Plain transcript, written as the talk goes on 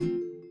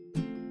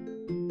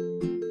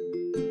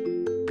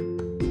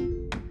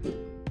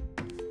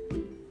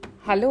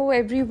Hello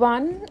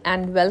everyone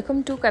and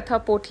welcome to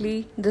Katha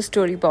Potli, the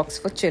story box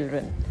for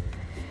children.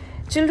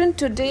 Children,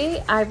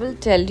 today I will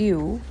tell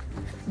you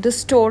the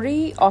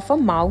story of a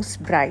mouse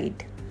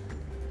bride.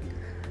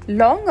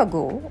 Long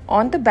ago,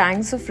 on the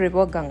banks of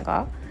river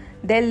Ganga,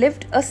 there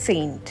lived a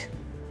saint.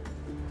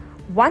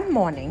 One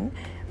morning,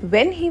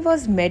 when he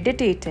was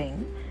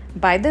meditating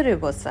by the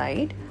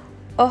riverside,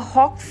 a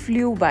hawk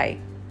flew by.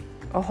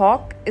 A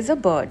hawk is a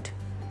bird.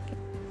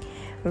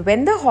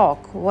 When the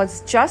hawk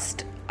was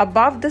just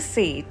above the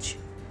sage,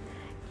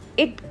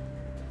 it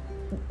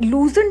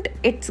loosened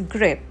its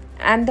grip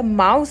and the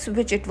mouse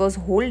which it was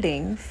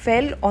holding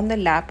fell on the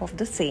lap of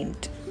the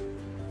saint.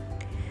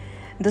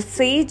 The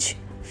sage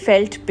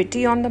felt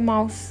pity on the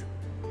mouse.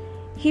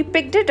 He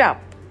picked it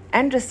up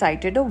and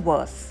recited a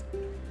verse.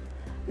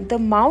 The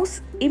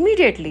mouse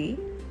immediately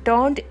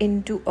turned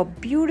into a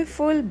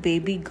beautiful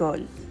baby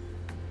girl.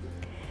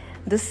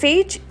 The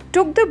sage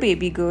took the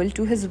baby girl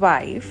to his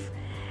wife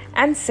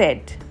and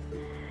said,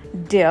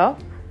 "Dear,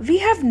 we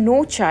have no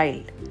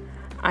child.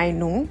 I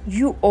know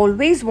you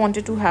always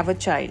wanted to have a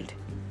child.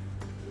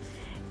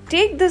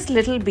 Take this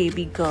little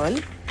baby girl,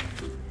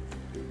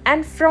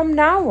 and from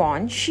now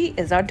on she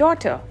is our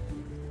daughter."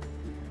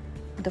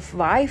 The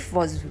wife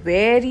was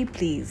very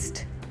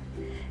pleased.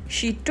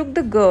 She took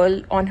the girl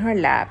on her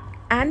lap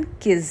and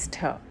kissed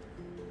her.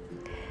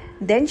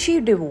 Then she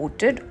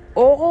devoted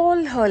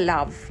all her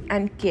love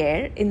and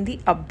care in the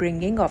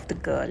upbringing of the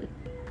girl.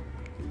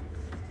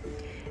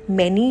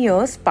 Many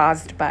years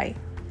passed by.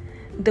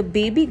 The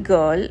baby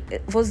girl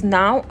was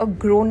now a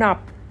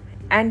grown-up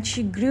and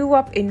she grew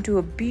up into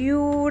a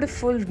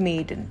beautiful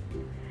maiden.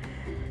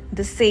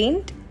 The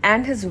saint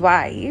and his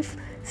wife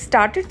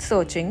started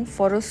searching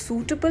for a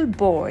suitable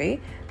boy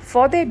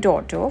for their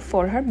daughter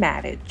for her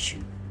marriage.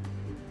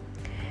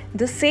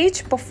 The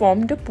sage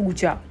performed a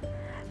puja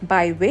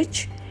by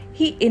which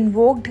he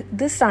invoked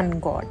the sun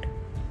god.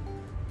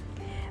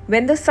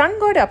 When the sun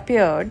god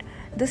appeared,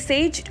 the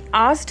sage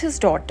asked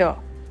his daughter,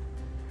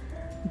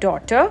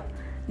 "Daughter,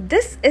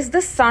 this is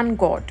the sun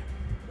god.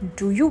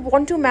 Do you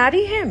want to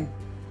marry him?"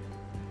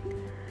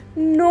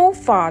 "No,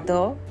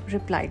 father,"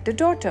 replied the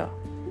daughter.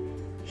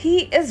 "He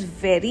is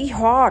very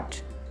hot.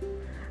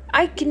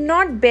 I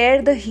cannot bear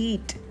the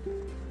heat."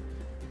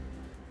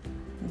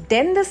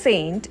 Then the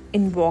saint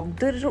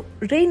invoked the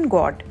rain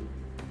god.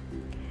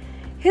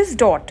 His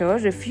daughter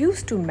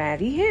refused to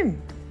marry him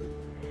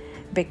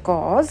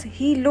because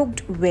he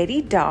looked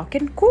very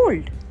dark and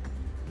cold.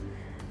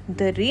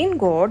 The rain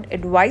god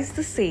advised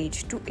the sage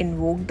to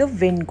invoke the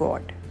wind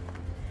god,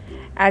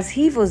 as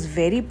he was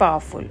very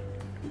powerful.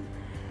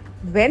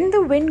 When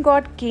the wind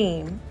god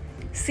came,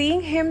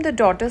 seeing him, the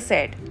daughter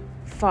said,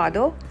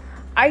 "Father,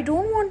 I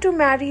don't want to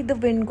marry the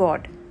wind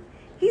god.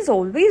 He's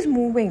always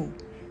moving.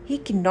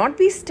 He cannot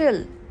be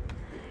still.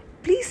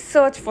 Please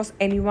search for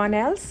anyone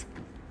else."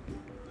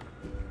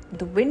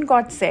 The wind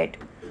god said,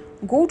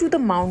 "Go to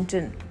the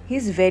mountain.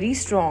 He is very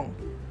strong.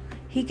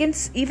 He can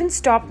even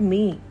stop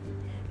me.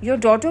 Your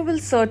daughter will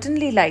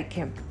certainly like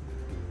him."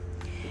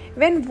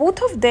 When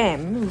both of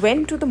them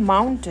went to the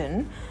mountain,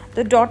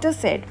 the daughter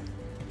said,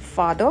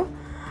 "Father,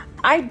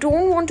 I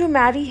don't want to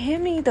marry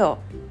him either.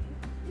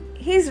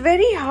 He is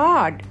very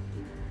hard."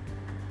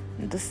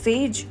 The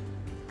sage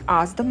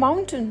asked the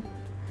mountain,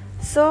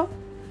 "Sir,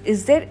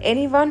 is there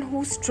anyone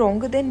who is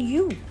stronger than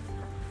you?"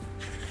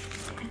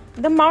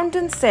 The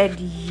mountain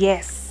said,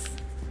 "Yes.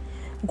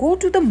 Go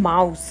to the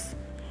mouse.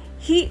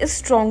 He is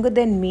stronger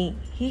than me.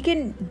 He can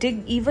dig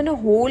even a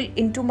hole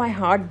into my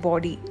hard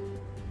body."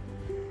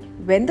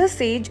 When the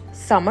sage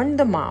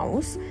summoned the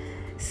mouse,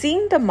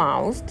 seeing the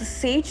mouse, the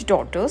sage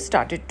daughter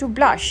started to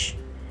blush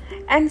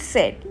and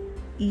said,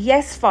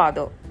 "Yes,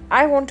 father,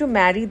 I want to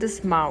marry this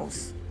mouse.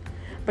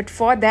 But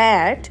for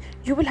that,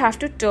 you will have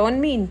to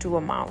turn me into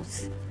a mouse."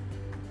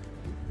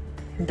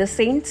 The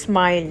saint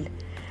smiled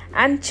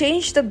and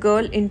changed the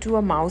girl into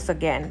a mouse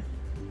again.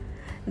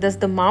 Thus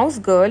the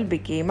mouse girl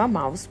became a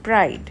mouse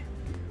bride.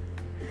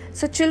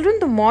 So children,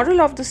 the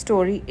moral of the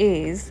story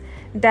is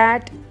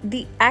that the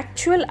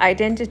actual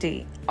identity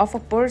of a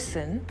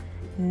person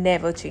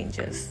never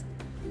changes.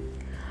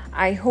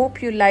 I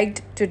hope you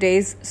liked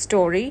today's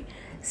story.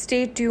 Stay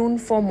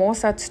tuned for more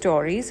such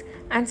stories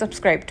and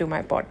subscribe to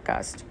my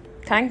podcast.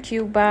 Thank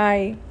you.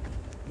 Bye.